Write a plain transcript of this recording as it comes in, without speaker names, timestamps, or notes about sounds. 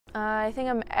I think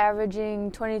I'm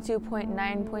averaging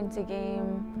 22.9 points a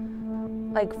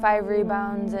game, like 5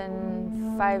 rebounds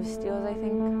and 5 steals, I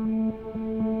think.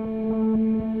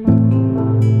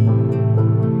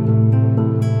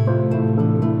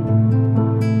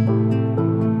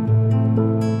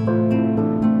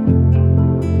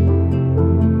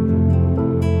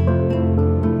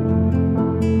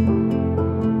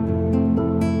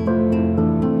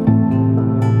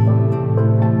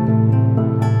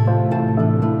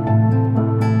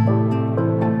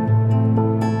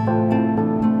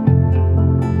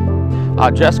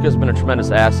 Jessica's been a tremendous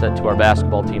asset to our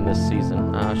basketball team this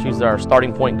season. She's our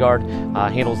starting point guard,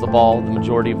 handles the ball the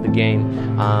majority of the game,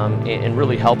 and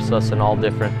really helps us in all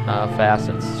different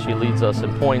facets. She leads us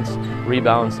in points,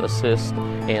 rebounds, assists,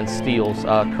 and steals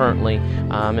currently,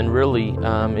 and really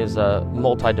is a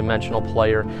multi-dimensional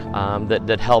player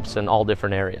that helps in all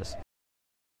different areas.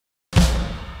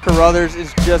 Carruthers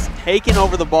is just taking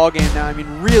over the ball game now. I mean,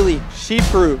 really, she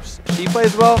proves if she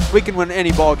plays well, we can win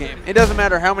any ball game. It doesn't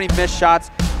matter how many missed shots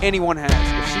anyone has.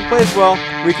 If she plays well,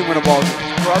 we can win a ball game.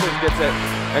 Carruthers gets it,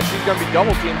 and she's going to be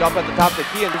double teamed up at the top of the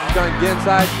key, and she's going to get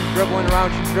inside. She's dribbling around.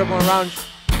 She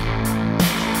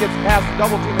gets past the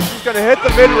double team, and she's going to hit the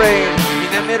mid-range. I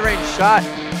mean, that mid-range shot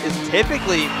is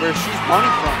typically where she's money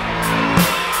from.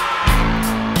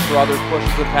 Carruthers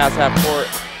pushes it past half court.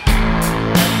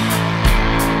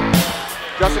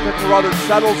 Jessica Carruthers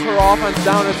settles her offense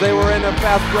down as they were in a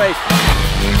fast break.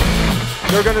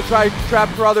 They're going to try to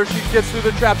trap Carruthers. She gets through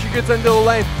the trap. She gets into the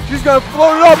lane. She's going to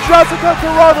float it up. Jessica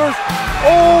Carruthers.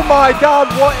 Oh my God,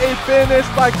 what a finish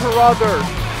by Carruthers.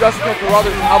 Jessica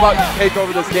Carruthers, how about you take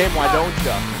over this game? Why don't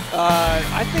you?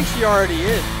 I think she already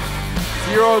is.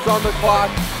 Zero's on the clock.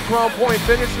 Crown Point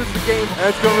finishes the game, and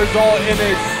it's going to result in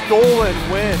a stolen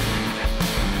win.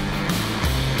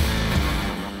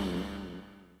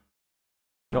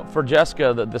 For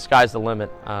Jessica, the sky's the limit.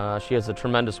 She has a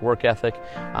tremendous work ethic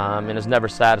and is never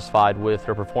satisfied with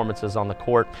her performances on the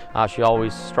court. She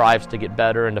always strives to get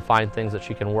better and to find things that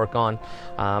she can work on.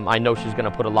 I know she's going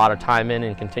to put a lot of time in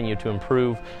and continue to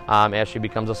improve as she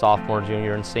becomes a sophomore,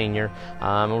 junior, and senior.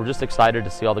 And we're just excited to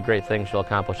see all the great things she'll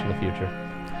accomplish in the future.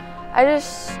 I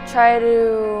just try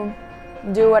to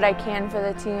do what I can for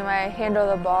the team. I handle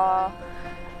the ball.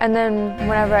 And then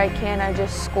whenever I can, I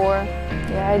just score.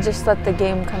 Yeah, I just let the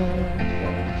game come to me.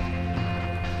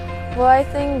 Well, I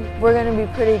think we're going to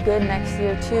be pretty good next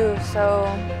year too, so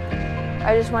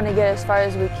I just want to get as far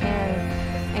as we can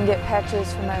and get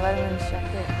patches for my Letterman's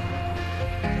jacket.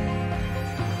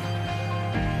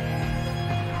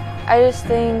 I just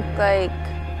think, like,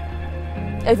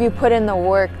 if you put in the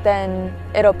work, then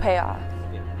it'll pay off.